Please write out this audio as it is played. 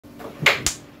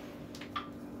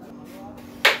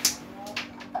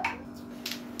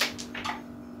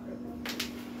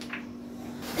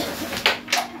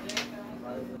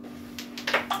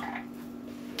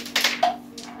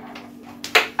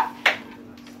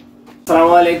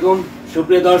আসসালামু আলাইকুম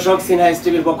সুপ্রিয় দর্শক, সিনহাইস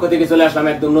টিভির পক্ষ থেকে চলে আসলাম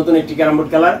একদম নতুন একটি ক্যারাম বোর্ড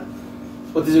খেলার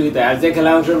প্রতিযোগিতায়। আর যে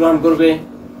খেলায় অংশগ্রহণ করবে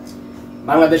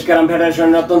বাংলাদেশ ক্যারাম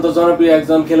ফেডারেশনের অত্যন্ত জনপ্রিয়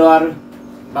একজন খেলোয়াড়,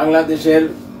 বাংলাদেশের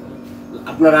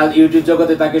আপনারা ইউটিউব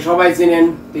জগতে তাকে সবাই চিনেন,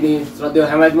 তিনি শ্রদ্ধেয়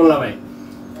হেমায়েত মোল্লা ভাই।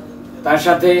 তার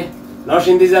সাথে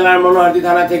নরসিংদী জেলার মনোহারদী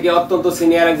থানা থেকে অত্যন্ত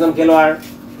সিনিয়র একজন খেলোয়াড়,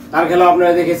 তার খেলা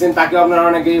আপনারা দেখেছেন, তাকে আপনারা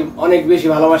অনেক বেশি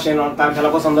ভালোবাসেন, তার খেলা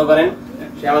পছন্দ করেন,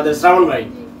 সে আমাদের শ্রাবণ ভাই।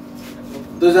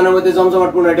 দুজনের মধ্যে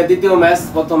জমজমাটপূর্ণ এটা দ্বিতীয় ম্যাচ।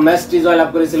 প্রথম ম্যাচটি জয়লাভ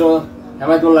করেছিল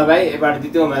হেমায়েত মোল্লা ভাই, এবার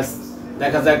দ্বিতীয় ম্যাচ,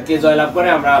 দেখা যাক কে জয়লাভ করে।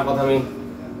 আমরা প্রথমে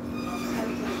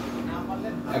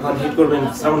এখন হিট করবেন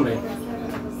শ্রাবণ ভাই।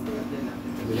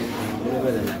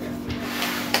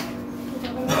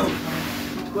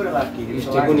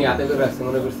 হাতে করে রাখছে,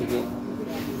 মনে করছি কি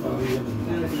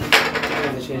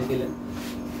শেষ দিলেন।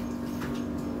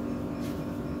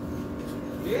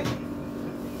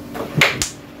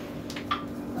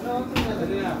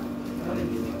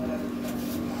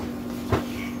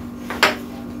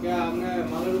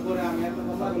 মালের উপরে আমি একটা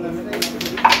কথা বললাম, এটা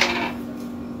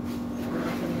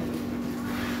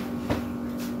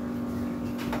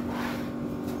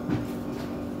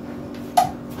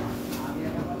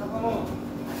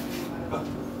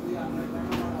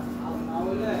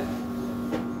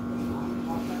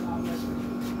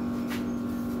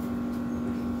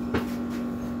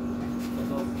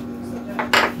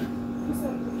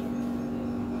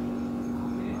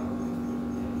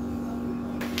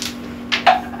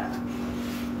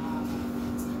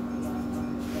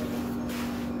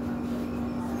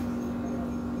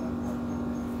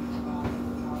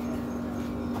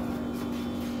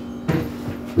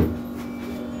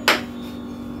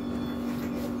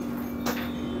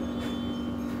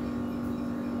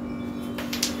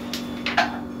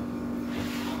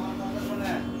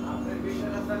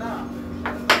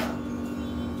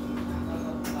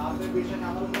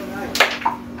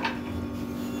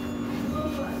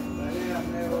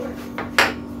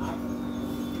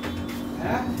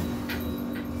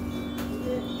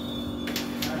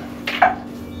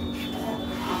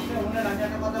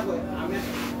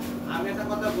আমি একটা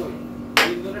কথা কই,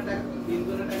 3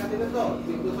 জনের টাকা দিবে তো,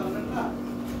 3 জনের না,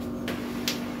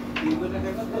 3 জনের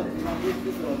টাকা তো 3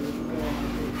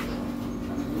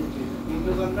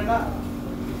 জনের না,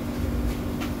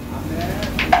 আপনি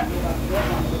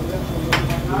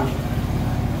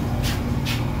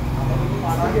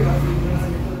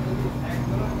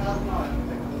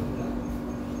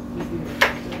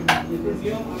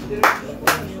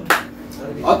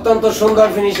অত্যন্ত সুন্দর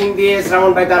ফিনিশিং দিয়ে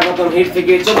শ্রাবণ ভাই তার প্রথম হিট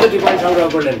থেকে 14টি পয়েন্ট সংগ্রহ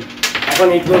করলেন। এখন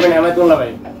হিট করবেন হেমায়েত মোল্লা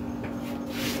ভাই।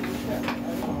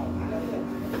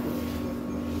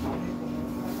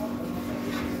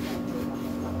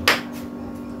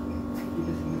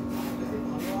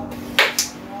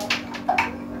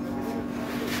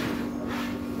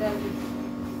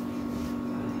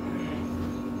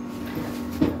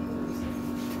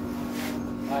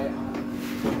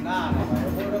 না না ভাই,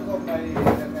 ওরকম ভাই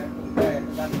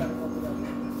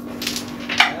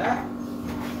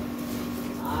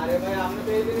আরে ভাই, আপনি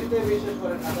তো এই জিনিসটা বিশ্বাস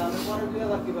করেন না, আপনি পরে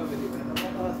 2000 কিভাবে দিবেন?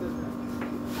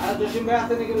 আর জসিম ভাই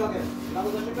আছে নাকি লগে?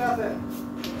 জসিম ভাই আছে?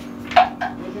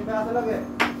 জসিম ভাই আছে লগে?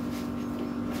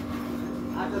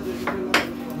 আচ্ছা, জসিম ভাই লগে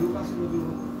লুকাস দিব।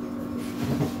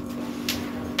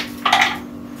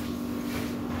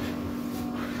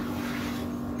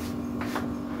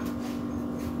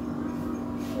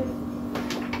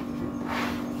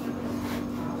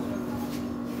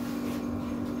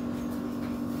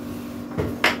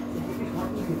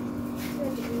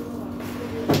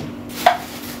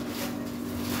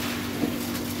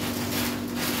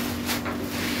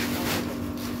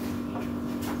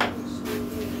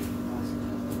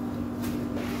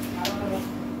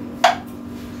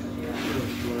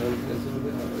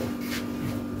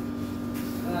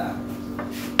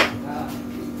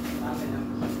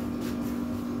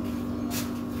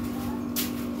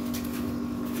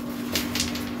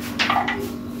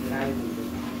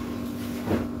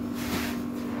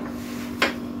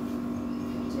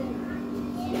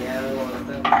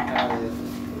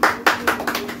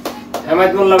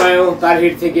 হেমায়েত মোল্লা ভাইও তার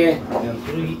হিট থেকে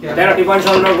 13টি পয়েন্ট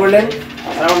সংগ্রহ করলেন।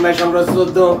 শ্রাবণ ভাই সংগ্রহ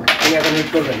 14, তিনি এখন হিট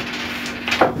করবেন।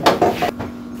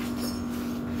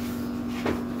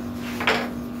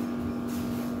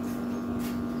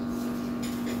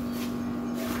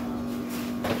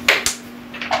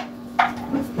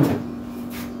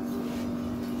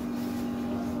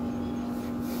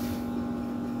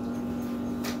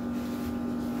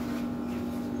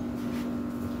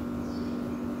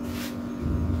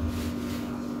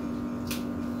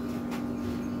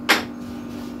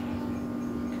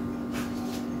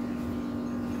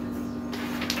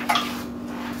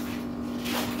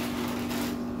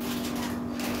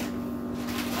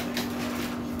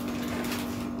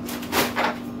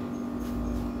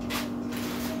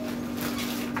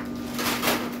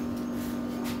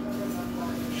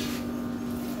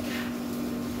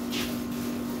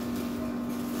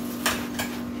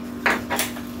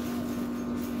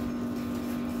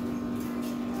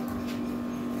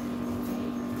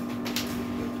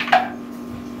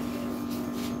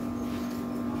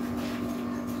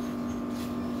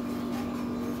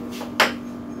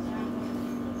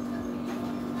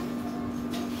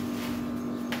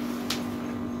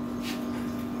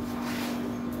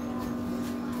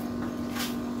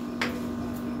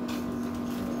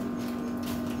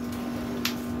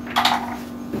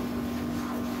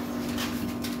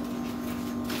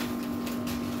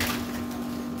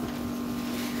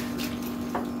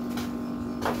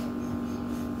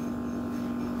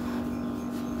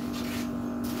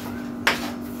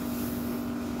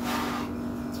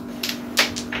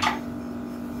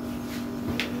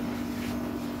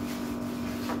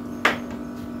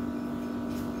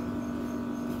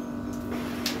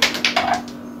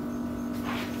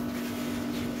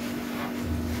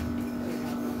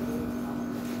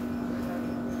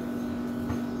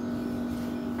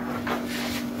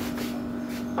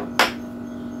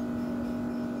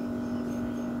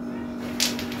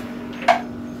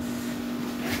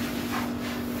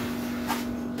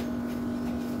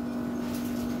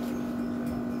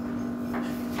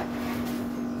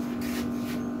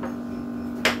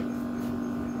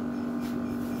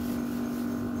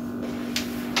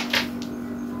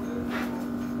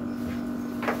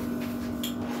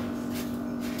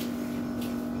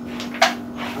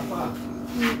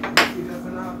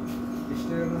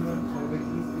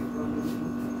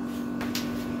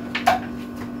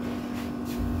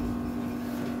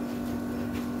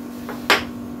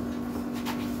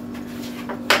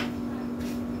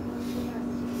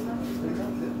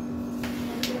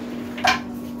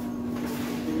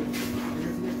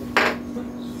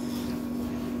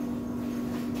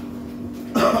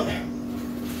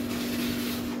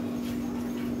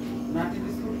 নাটি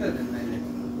বিস্কুটটা দেন না এই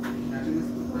নাটি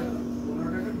বিস্কুটটা 15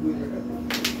 টাকা 2 টাকা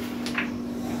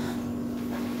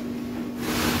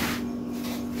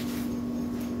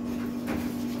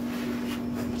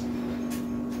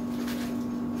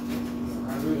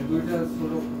আর ওই দুইটা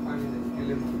ছোট পানি দেন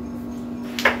গেলে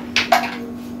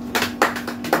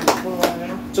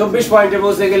 24 পয়েন্টে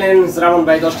পৌঁছে গেলেন শ্রাবণ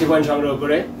ভাই 10টি পয়েন্ট সংগ্রহ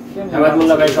করে হেমায়েত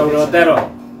মোল্লা ভাই সংগ্রহ 13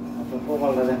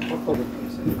 মোবাইলটা দেন কত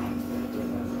করতেছে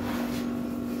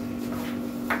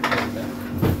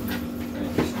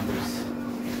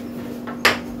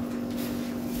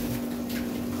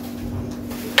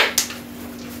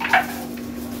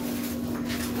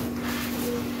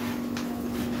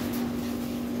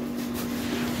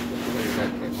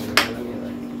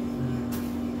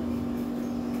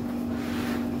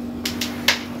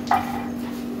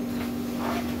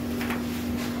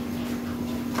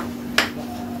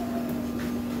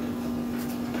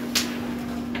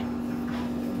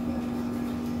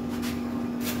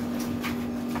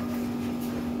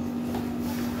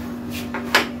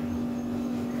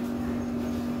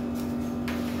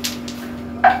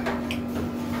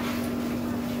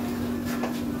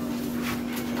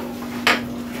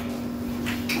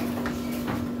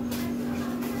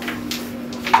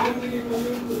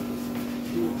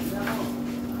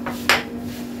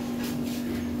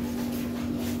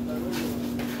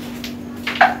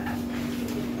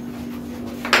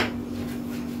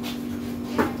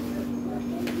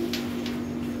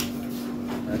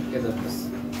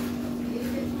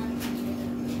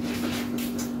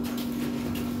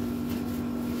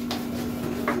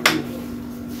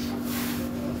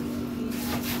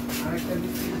আরেকটা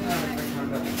বিস্কুট আর একটা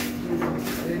ঠান্ডা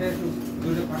এটা একটু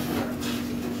দুটো 500 টাকা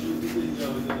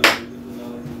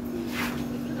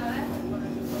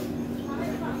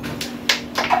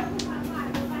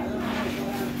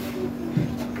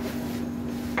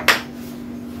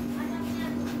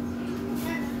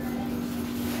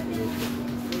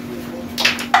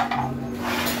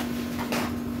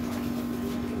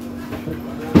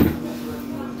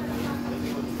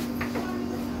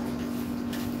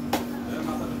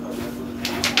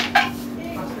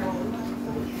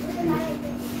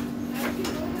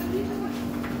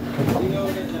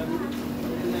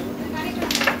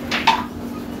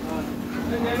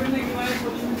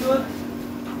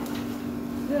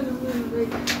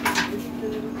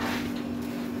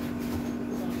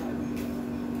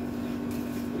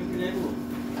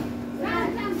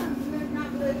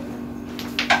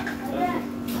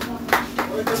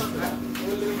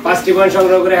পাঁচটি পয়েন্ট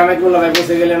সংগ্রহ করে হেমায়েত মোল্লা ভাই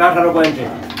পৌঁছে গেলেন 18 পয়েন্টে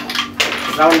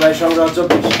শ্রাবণ ভাই সংগ্রহ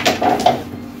 24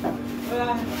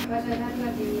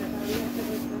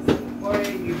 ওই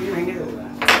গিয়ে ভেঙে দেবো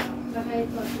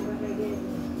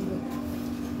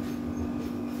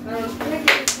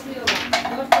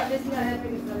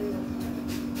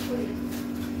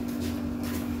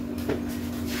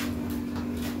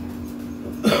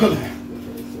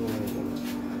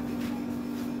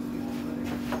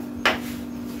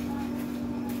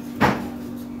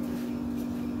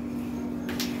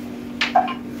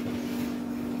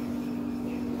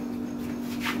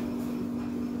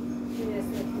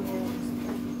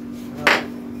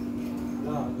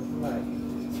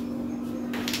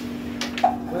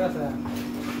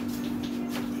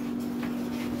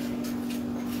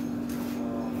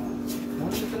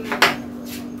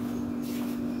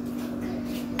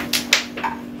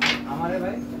আমারে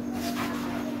ভাই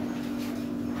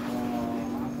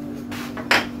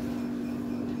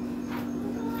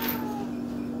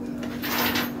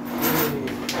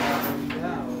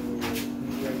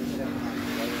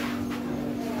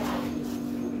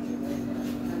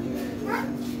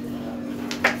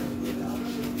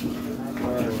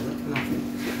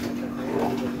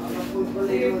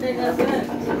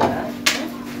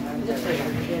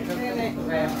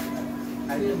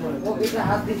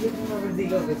হাত দিয়ে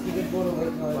দিকে সিগারেট বড়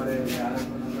হয়ে পরে আর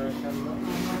কোনো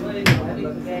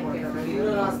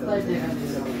রাস্তায় যেখানে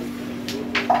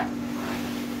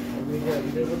ভিডিও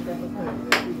ভিডিও করতে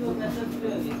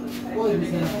কই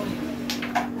দিছে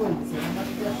কই দিছে আমার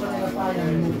তো আসলে পাই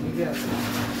আমি মুখে আছে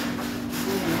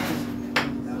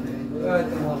ওই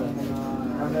তো ভালো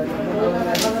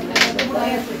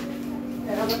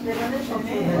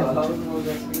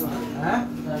হ্যাঁ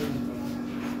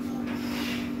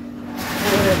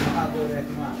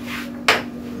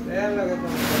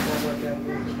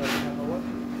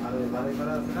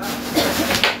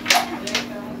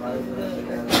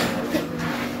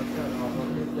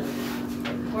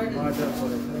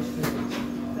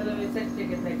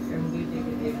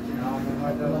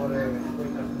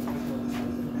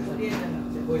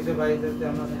বাড়িতে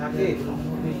আমরা থাকি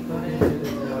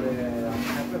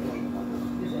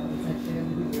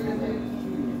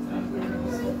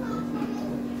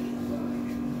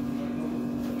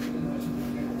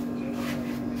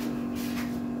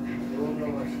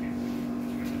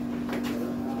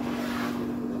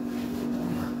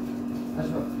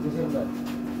ডিসেম্বর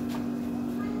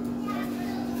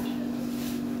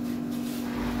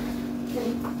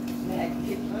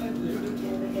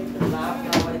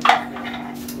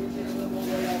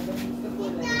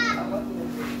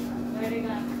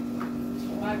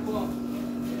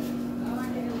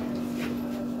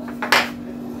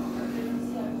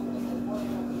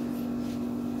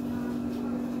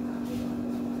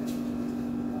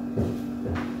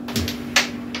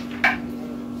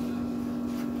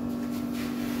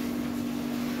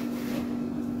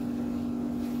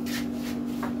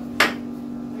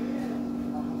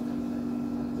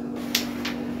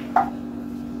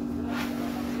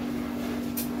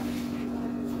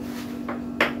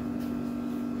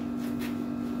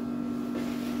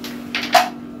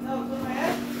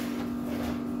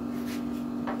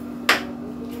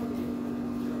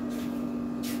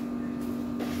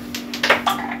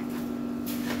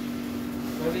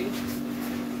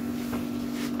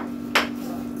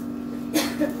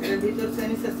এর ভিতর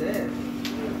সেনিস আছে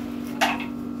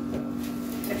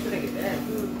 100 টাকা দেয়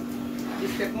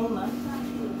ইসকে কোন না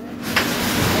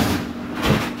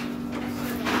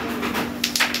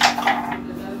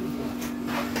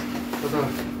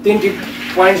তিনটি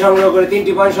পয়েন্ট সংগ্রহ করে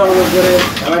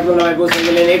হেমায়ত মোল্লা ভাই পৌঁছে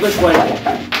গেলেন 21 পয়েন্টে।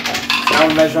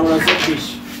 শ্রাবণ ভাই সংগ্রহ 26।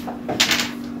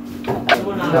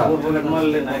 না বলে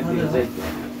মারলে না দিয়ে যাইতো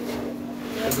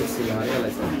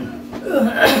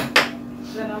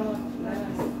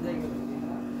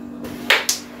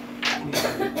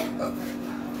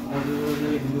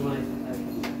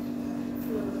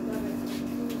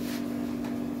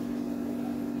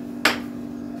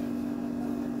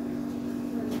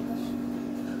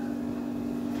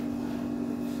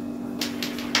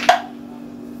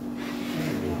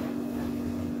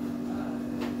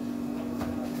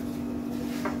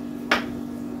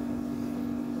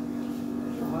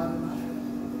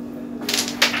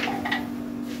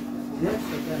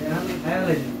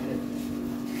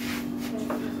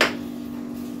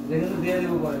দেখুন দিয়ে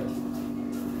দেব পরে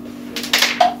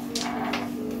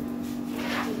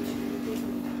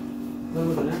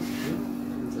বলবো না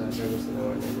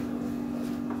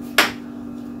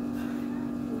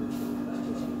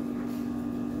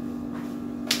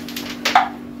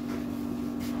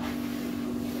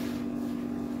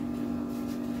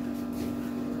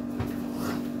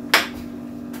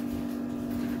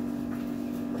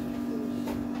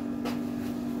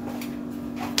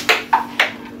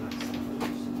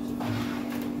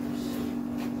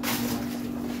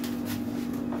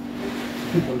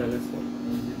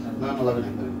না না লাগে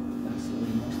না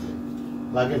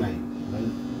লাগে নাই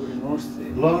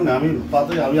লাগে না আমি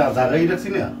পাতে আমি জায়গায় রাখছি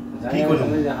না কি করলাম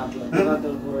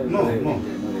নো নো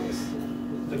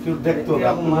কেউ দেখতে হবে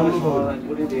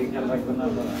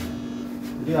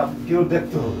কেউ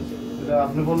দেখতে হবে এটা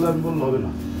আপনি বললে আমি বললে হবে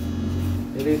না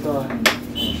এটাই তো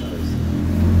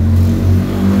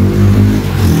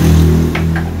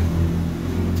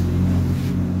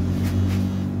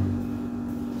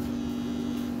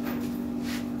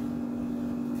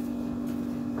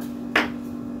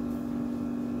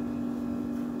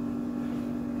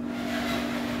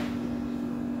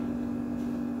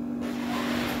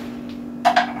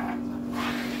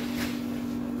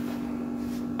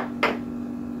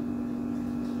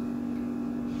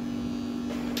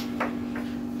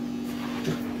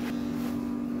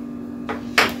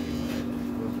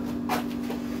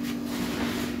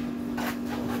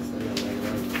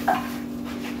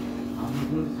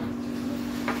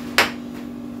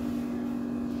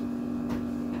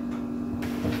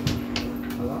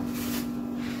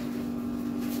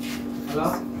হ্যালো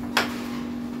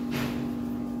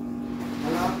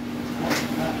হ্যালো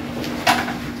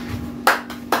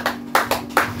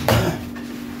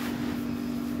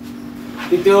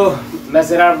তৃতীয়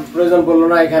ম্যাচের আর প্রয়োজন পড়লো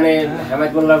না। এখানে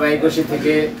হেমায়ত মোল্লা ভাই 21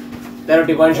 থেকে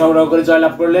 13টি পয়েন্ট সংগ্রহ করে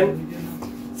জয়লাভ করলেন।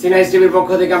 সিনহাইস টিভির পক্ষ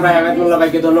থেকে আমরা হেমায়ত মোল্লা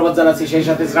ভাইকে ধন্যবাদ জানাচ্ছি, সেই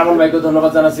সাথে শ্রাবণ ভাইকেও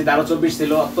ধন্যবাদ জানাচ্ছি। 13-24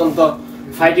 ছিল অত্যন্ত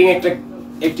ফাইটিং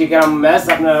একটি ক্যারাম ম্যাচ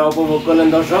আপনারা উপভোগ করলেন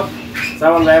দর্শক।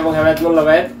 শ্রাবণ ভাই এবং হেমায়ত মোল্লা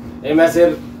ভাইয়ের এই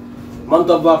ম্যাচের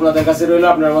মন্তব্য আপনাদের কাছে রইল,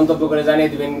 আপনারা মন্তব্য করে জানিয়ে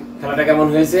দিবেন খেলাটা কেমন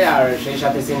হয়েছে। আর সেই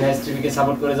সাথে সিনহাইস টিভিকে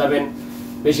সাপোর্ট করে যাবেন,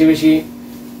 বেশি বেশি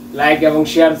লাইক এবং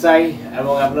শেয়ার চাই,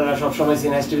 এবং আপনারা সবসময়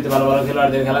সিনহাইস টিভিতে ভালো ভালো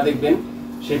খেলোয়াড়দের খেলা দেখবেন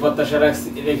সেই প্রত্যাশা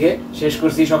রেখে শেষ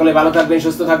করছি। সকলে ভালো থাকবেন,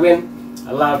 সুস্থ থাকবেন,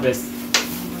 আল্লাহ হাফেজ।